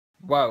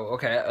Wow,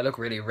 okay, I look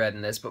really red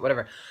in this, but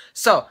whatever.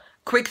 So,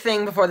 quick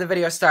thing before the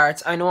video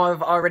starts. I know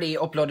I've already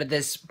uploaded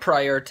this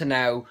prior to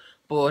now,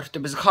 but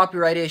there was a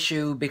copyright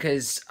issue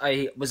because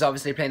I was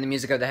obviously playing the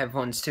music out of the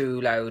headphones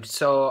too loud.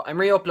 So, I'm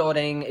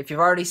re-uploading. If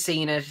you've already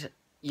seen it,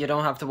 you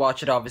don't have to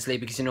watch it, obviously,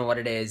 because you know what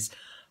it is.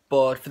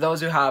 But for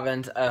those who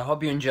haven't, I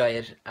hope you enjoy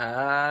it.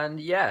 And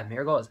yeah,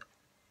 here goes.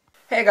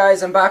 Hey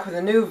guys, I'm back with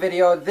a new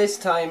video. This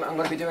time I'm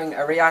going to be doing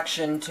a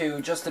reaction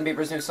to Justin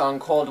Bieber's new song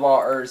Cold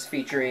Waters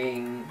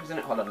featuring... Who's in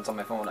it? Hold on, it's on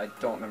my phone. I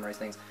don't memorize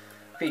things.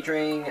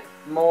 Featuring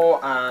Mo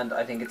and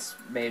I think it's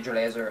Major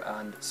Lazer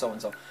and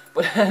so-and-so.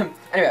 But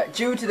anyway,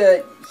 due to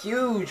the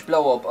huge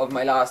blow-up of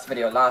my last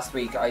video last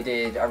week, I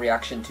did a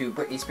reaction to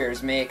Britney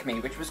Spears' Make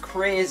Me, which was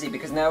crazy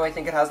because now I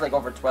think it has like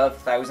over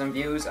 12,000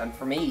 views, and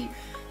for me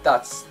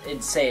that's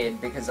insane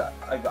because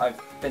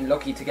I've been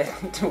lucky to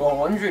get to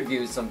 100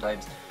 views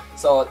sometimes.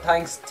 So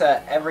thanks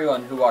to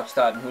everyone who watched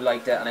that and who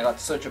liked it, and I got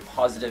such a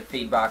positive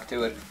feedback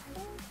to it.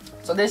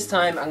 So this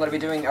time I'm going to be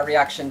doing a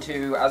reaction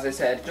to, as I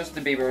said,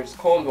 Justin Bieber's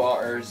Cold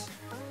Waters.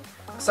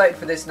 Excited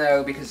for this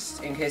now because,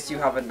 in case you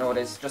haven't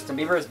noticed, Justin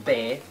Bieber is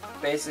bae,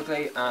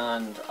 basically,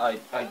 and I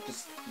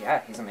just,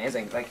 yeah, he's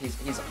amazing. Like,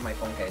 he's my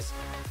phone case.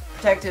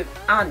 Protective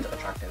and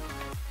attractive.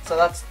 So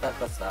that's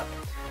that.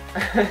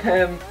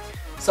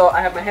 So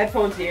I have my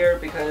headphones here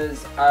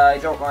because I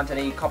don't want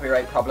any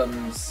copyright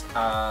problems.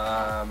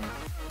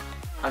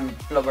 I'm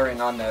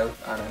blubbering on now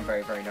and I'm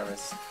very, very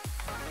nervous.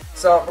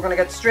 So we're going to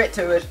get straight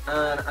to it,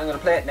 and I'm going to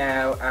play it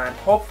now, and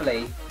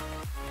hopefully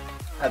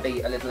I'll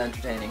be a little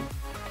entertaining.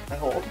 I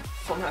hope,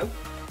 somehow.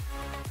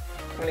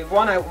 I'm going to leave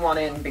one out and one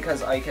in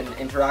because I can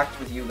interact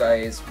with you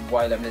guys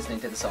while I'm listening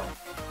to the song.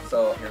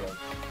 So here we go.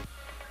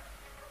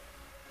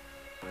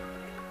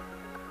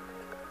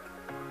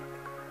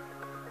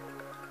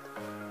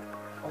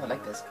 Oh, I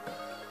like this.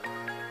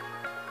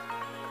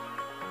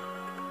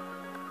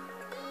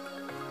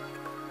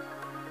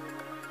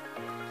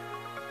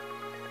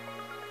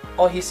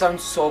 Oh, he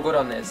sounds so good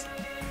on this.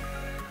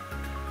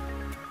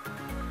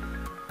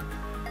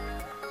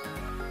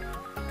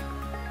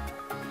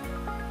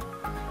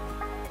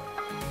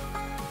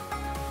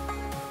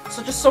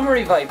 Such a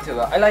summery vibe to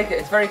it. I like it.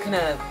 It's very kind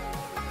of...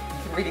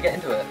 You can really get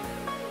into it.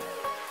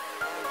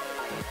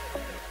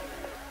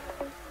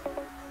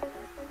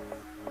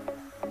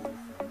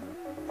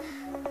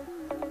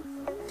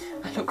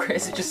 I look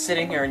crazy just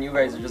sitting here and you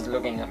guys are just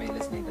looking at me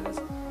listening to this.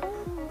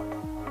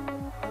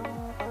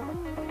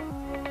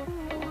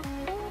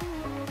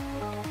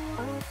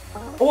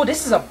 Oh,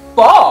 this is a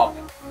bop!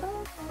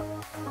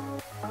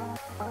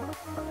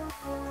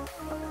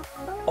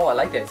 Oh, I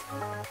like this.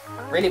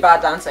 Really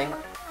bad dancing,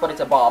 but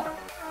it's a bop.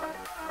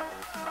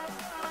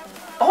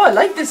 Oh, I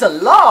like this a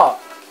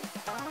lot!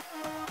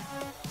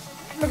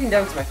 I'm looking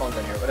down to my phone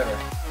down here, whatever.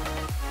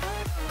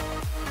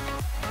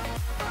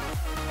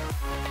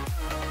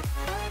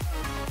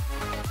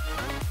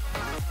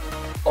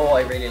 Oh,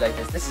 I really like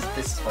this. This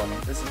is fun.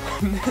 This is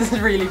fun. This is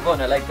really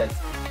fun. I like this.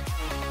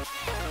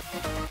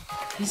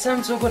 He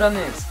sounds so good on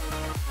this.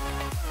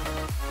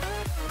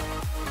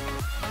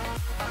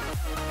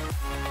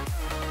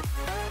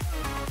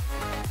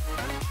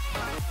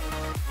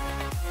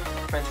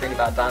 Trent's really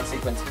bad dance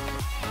sequence.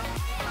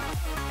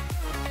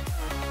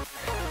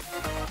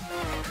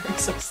 I'm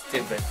so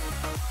stupid.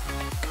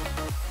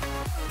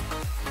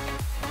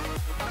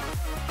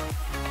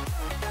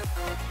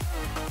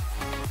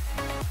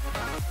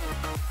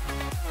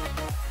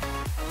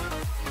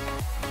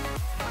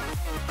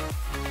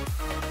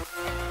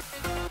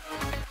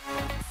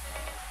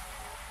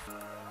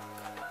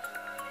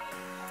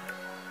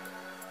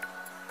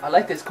 I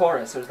like this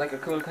chorus, so it's like a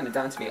cool kind of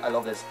dance beat. I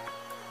love this.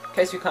 In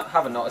case you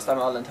haven't noticed, I'm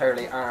all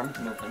entirely arm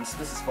movements.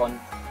 This is fun.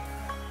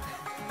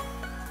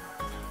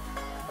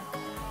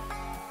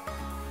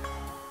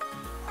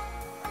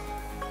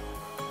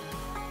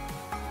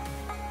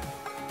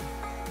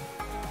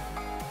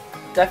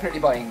 Definitely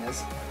buying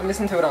this. I'm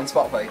listening to it on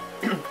Spotify.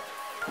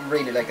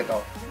 Really like it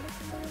though.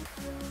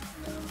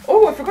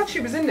 Oh, I forgot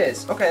she was in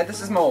this. Okay, this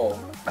is Mo.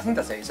 I think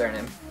that's how you say her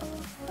name.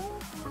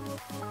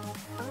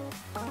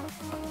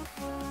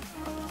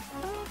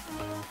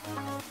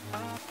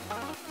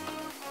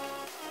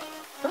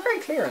 They're very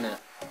clear in it.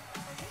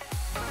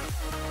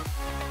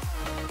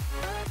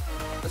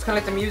 It's kind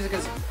of like the music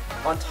is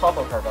on top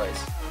of her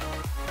voice.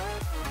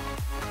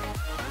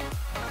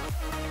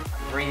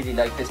 I really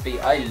like this beat.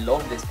 I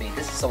love this beat.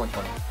 This is so much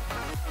fun.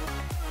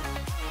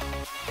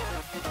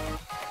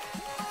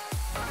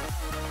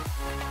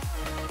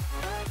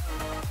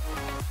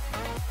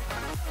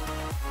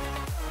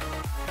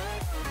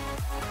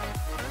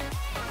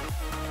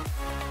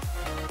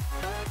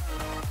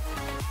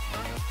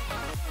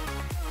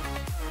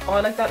 Oh,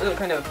 I like that little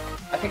kind of...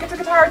 I think it's a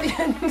guitar at the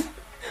end.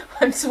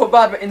 I'm so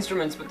bad with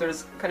instruments, but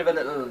there's kind of a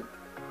little... Is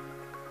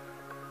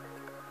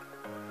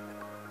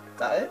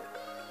that it?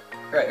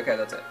 Right, okay,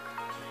 that's it.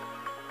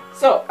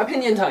 So,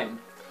 opinion time.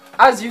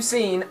 As you've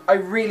seen, I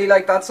really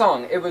like that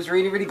song. It was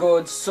really, really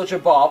good. Such a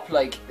bop.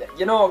 Like,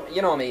 you know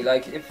me.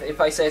 Like,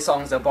 if I say a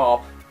song's a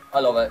bop,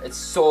 I love it. It's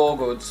so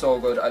good, so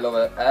good. I love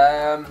it.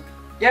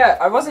 yeah,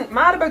 I wasn't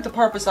mad about the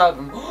Purpose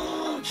album.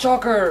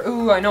 Shocker!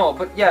 Ooh, I know,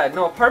 but yeah,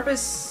 no,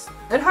 Purpose,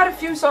 it had a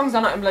few songs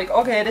on it, I'm like,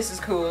 okay, this is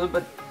cool,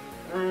 but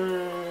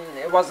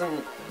it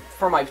wasn't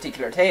for my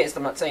particular taste.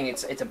 I'm not saying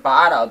it's a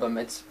bad album,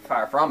 it's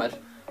far from it,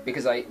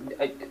 because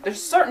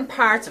there's certain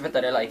parts of it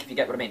that I like, if you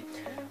get what I mean.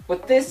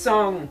 But this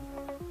song,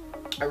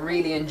 I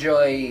really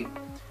enjoy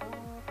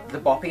the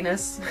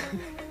boppiness.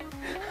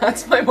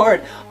 That's my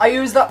word. I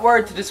use that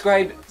word to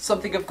describe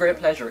something of great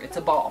pleasure. It's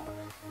a bop.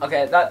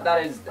 Okay,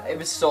 it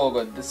was so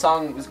good. The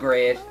song was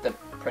great. The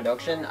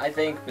production, I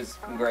think, was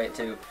great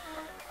too.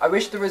 I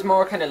wish there was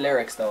more kind of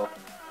lyrics though.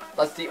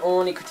 That's the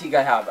only critique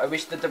I have. I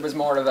wish that there was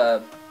more of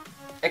a...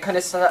 It kind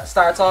of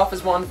starts off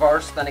as one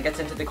verse, then it gets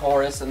into the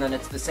chorus, and then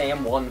it's the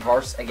same one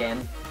verse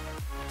again.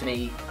 To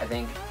me, I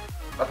think.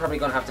 I'm probably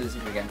going to have to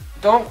listen to it again.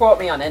 Don't quote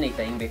me on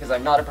anything, because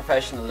I'm not a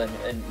professional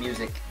in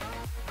music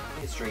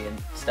history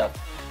and stuff.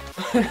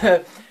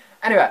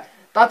 Anyway,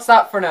 that's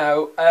that for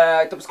now.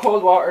 That was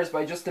Cold Waters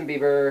by Justin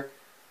Bieber. You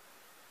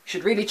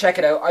should really check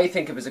it out. I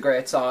think it was a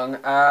great song,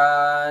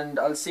 and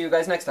I'll see you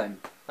guys next time.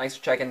 Thanks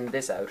for checking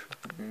this out.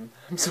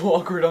 I'm so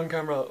awkward on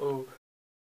camera. Oh.